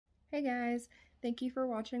Hey guys, thank you for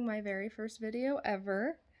watching my very first video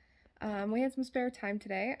ever. We had some spare time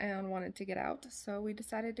today and wanted to get out, so we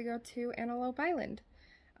decided to go to Antelope Island.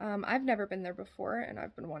 I've never been there before and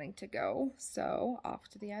I've been wanting to go, so off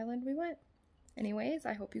to the island we went. Anyways,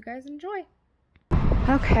 I hope you guys enjoy.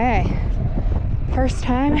 Okay, first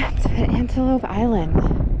time to Antelope Island.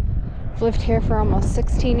 I've lived here for almost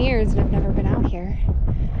 16 years and I've never been out here.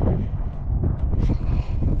 And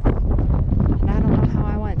I don't know how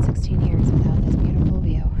I went 16 years without this beautiful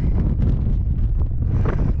view.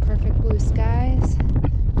 Perfect blue skies,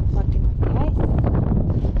 reflecting off the ice.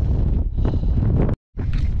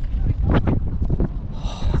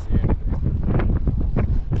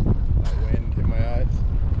 Wind in my eyes.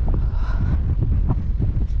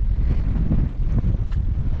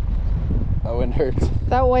 That wind hurts.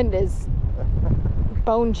 That wind is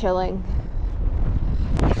bone chilling.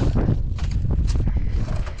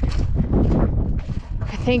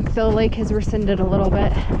 I think the lake has rescinded a little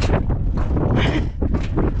bit.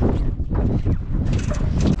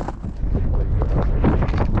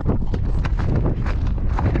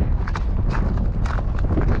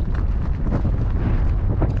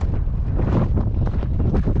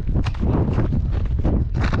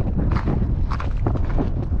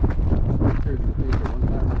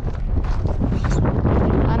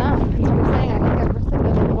 I know, that's what I'm saying. I think I've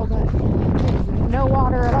rescinded a little bit. There's no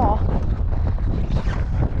water at all.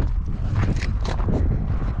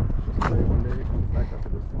 One day it comes back up to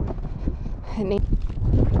this point.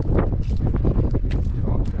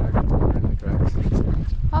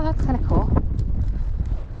 Oh, that's kind of cool.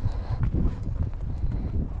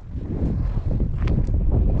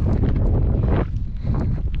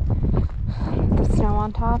 The snow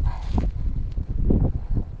on top.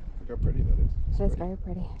 Look how pretty that is. It is very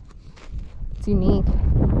pretty. It's unique.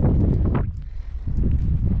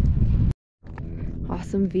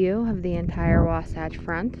 Awesome view of the entire Wasatch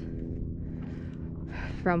Front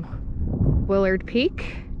from Willard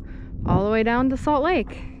Peak all the way down to Salt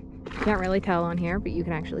Lake. You can't really tell on here, but you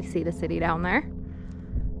can actually see the city down there.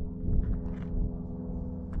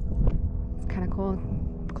 It's kind of cool.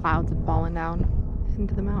 Clouds have fallen down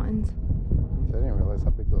into the mountains. I didn't realize how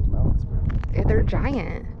big those mountains were They're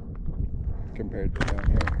giant. compared to down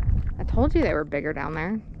here. I told you they were bigger down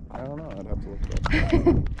there. I don't know. I'd have to look it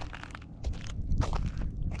up.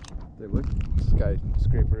 They look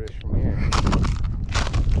skyscraper-ish from here,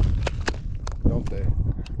 don't they?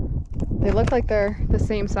 They look like they're the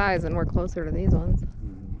same size and we're closer to these ones.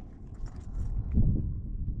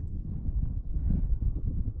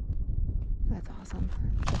 That's awesome.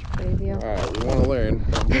 Such a pretty view. Alright, we want to learn.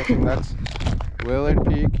 I'm guessing that's Willard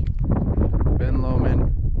Peak, Ben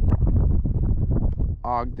Lomond,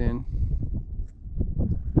 Ogden.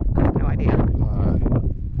 I have no idea.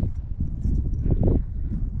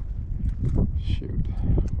 Shoot,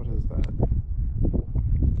 what is that?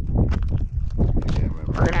 I can't remember.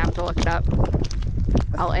 We're gonna have to look it up.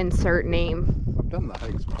 I'll insert name. I've done the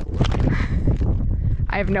hikes before.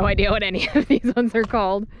 I have no idea what any of these ones are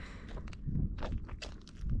called.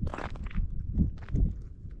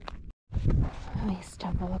 We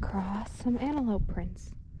stumble across some antelope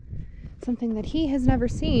prints. Something that he has never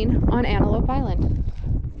seen on Antelope Island.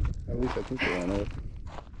 At least I think they're on it.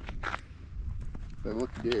 They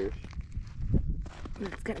look deerish.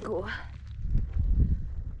 That's kind of cool.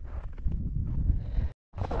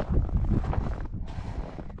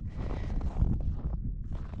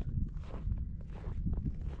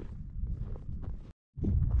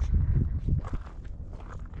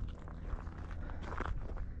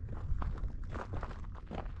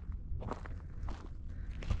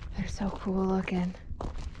 They're so cool looking.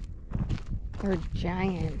 They're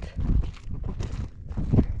giant.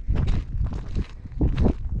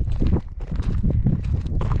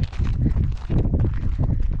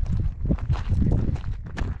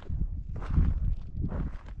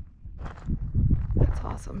 That's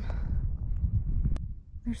awesome.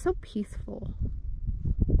 They're so peaceful.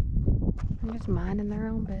 They're just minding their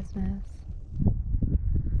own business.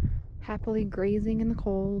 Happily grazing in the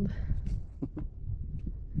cold.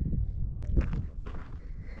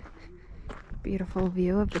 Beautiful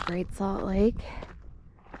view of the Great Salt Lake.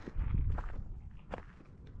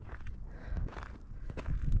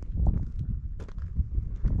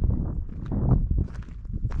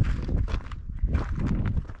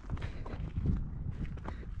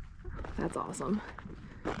 That's awesome.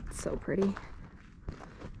 It's so pretty.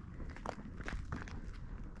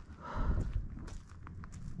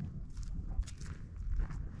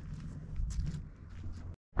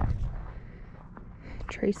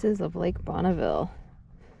 Traces of Lake Bonneville.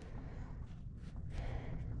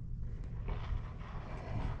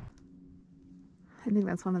 I think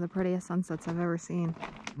that's one of the prettiest sunsets I've ever seen.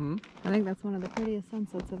 I think that's one of the prettiest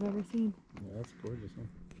sunsets I've ever seen. Yeah, that's gorgeous, huh?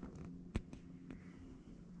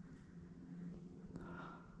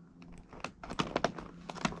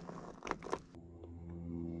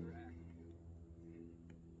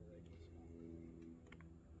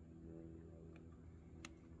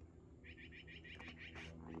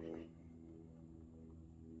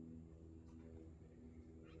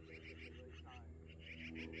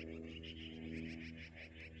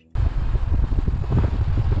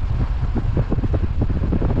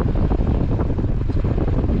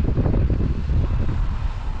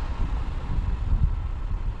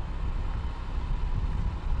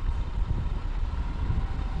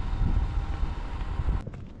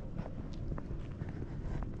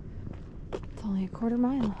 It's only a quarter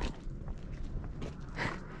mile.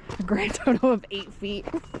 A grand total of 8 feet.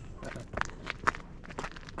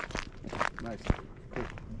 Nice. Cool.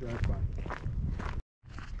 Drive by.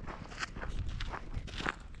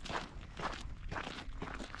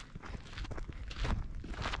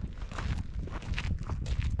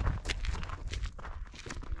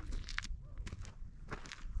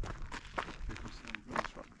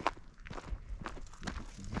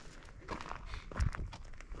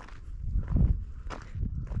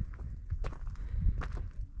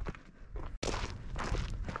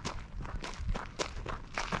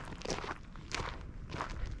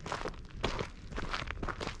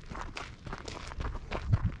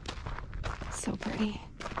 So pretty.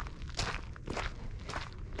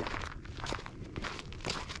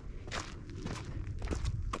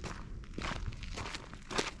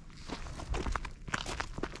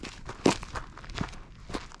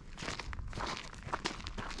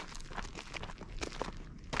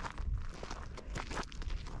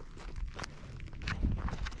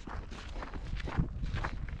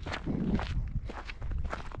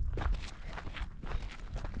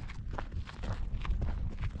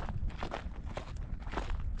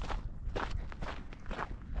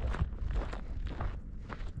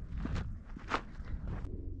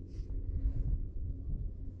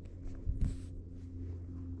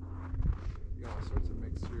 Sorts of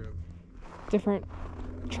mixture of Different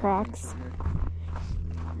tracks.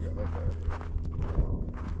 you got like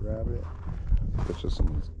a rabbit. That's just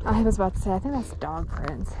some. I was about to say, I think that's dog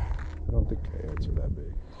prints. I don't think coyotes are that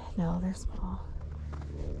big. No, they're small.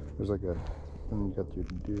 There's like a. Then you got your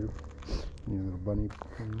deer, and your little bunny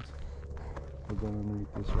things. They're going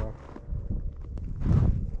underneath this rock.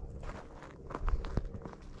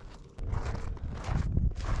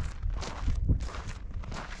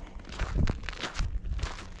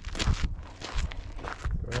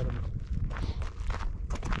 Go at 'em.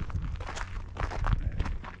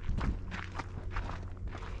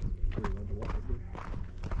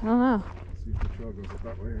 I don't know. See if the trail goes up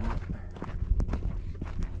that way or not.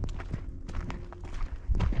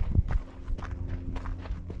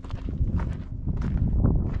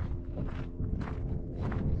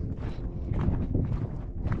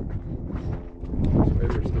 So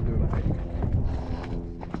maybe they're still doing a hike.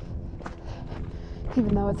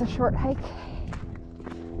 Even though it's a short hike,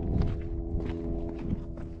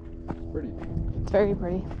 It's pretty. it's very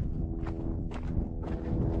pretty.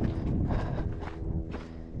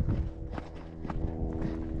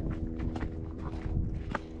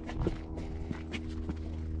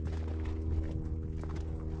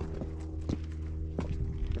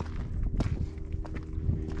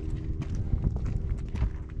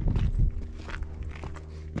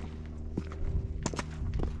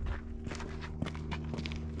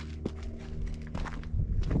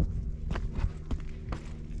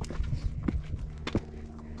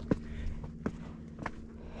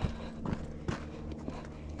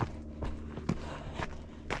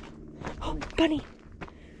 Oh, bunny!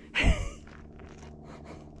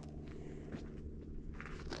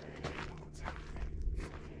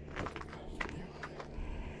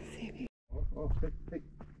 Oh, hey, hey.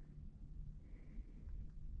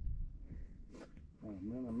 Oh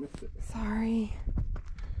man, I missed it. Sorry.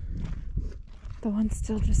 The one's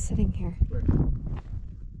still just sitting here. Wait.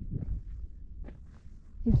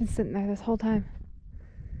 You've been sitting there this whole time.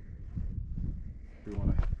 Do you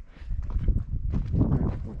want to?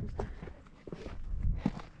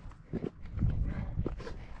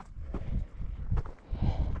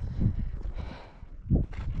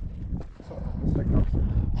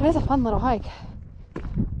 It is a fun little hike.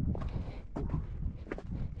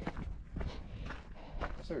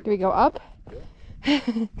 Do we go up? Yeah.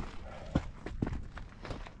 Heck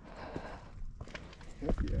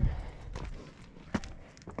yeah.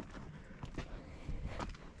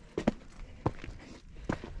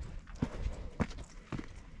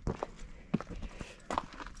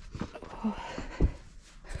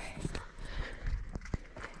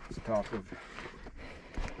 off of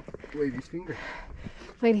Lady's Finger.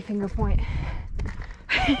 Ladyfinger Point.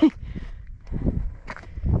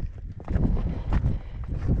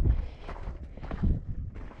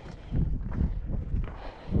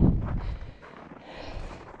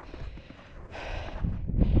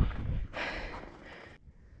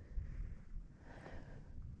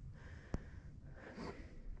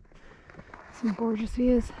 Some gorgeous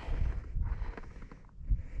views.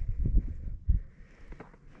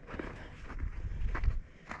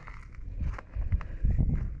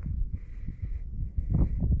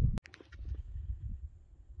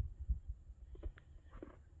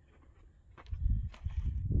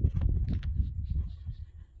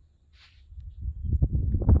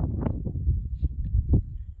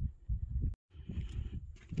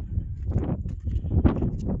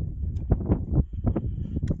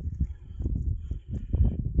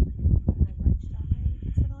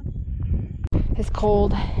 It's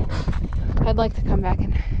cold. I'd like to come back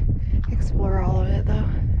and explore all of it though.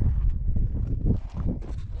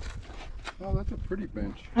 Oh, that's a pretty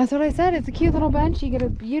bench. That's what I said. It's a cute little bench. You get a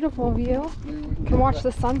beautiful view. You can watch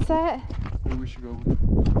the sunset. Maybe we should go.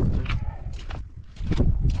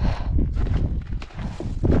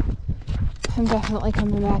 I'm definitely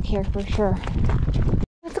coming back here for sure.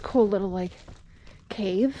 That's a cool little like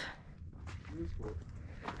cave. It is cool.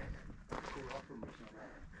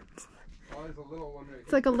 Oh, there's a little one right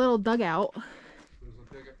It's like a little dugout. There's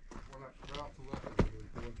a big one right off the left. Is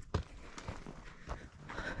really cool.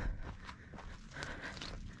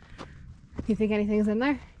 You think anything's in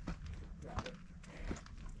there?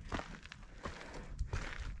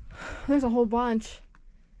 There's a whole bunch.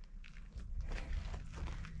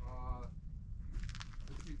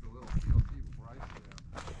 This needs a little TLC before I sit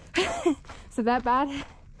down. Is it that bad? Not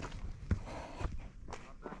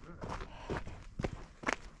that good.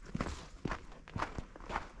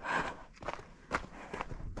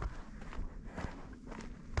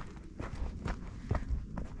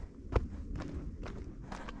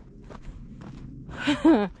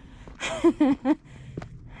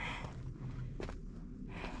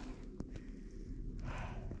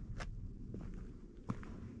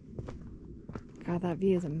 God, that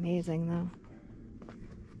view is amazing though.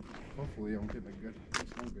 Hopefully I'm getting a good,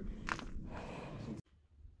 so good.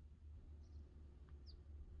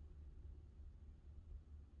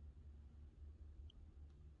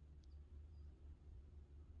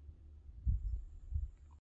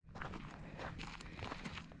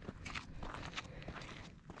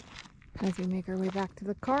 As we make our way back to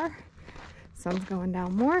the car, sun's going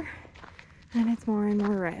down more, and it's more and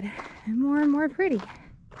more red, and more pretty.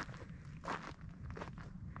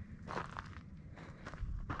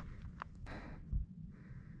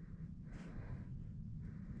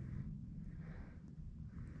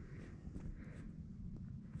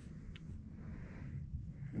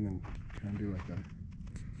 And then kind of do like a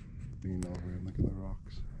lean over and look at the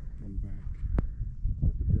rocks on the back.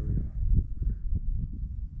 That's a chill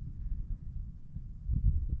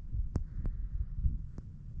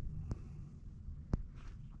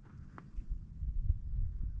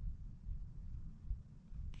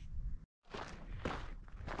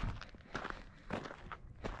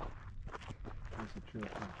too.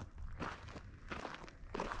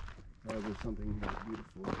 Oh, there's something here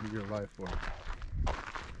beautiful in your life for a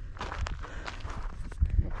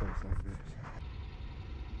place like this.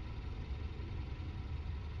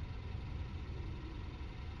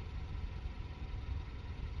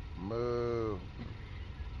 Moo.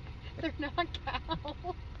 They're not cows.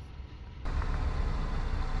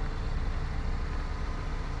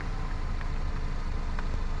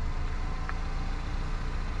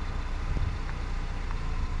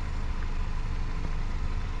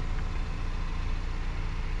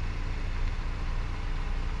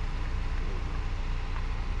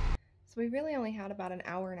 So we really only had about an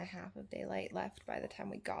hour and a half of daylight left by the time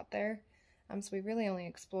we got there. So we really only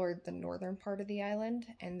explored the northern part of the island,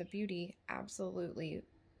 and the beauty absolutely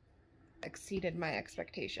exceeded my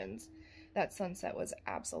expectations. That sunset was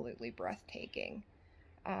absolutely breathtaking.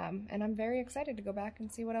 And I'm very excited to go back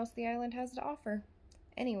and see what else the island has to offer.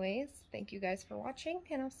 Anyways, thank you guys for watching,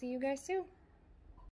 and I'll see you guys soon.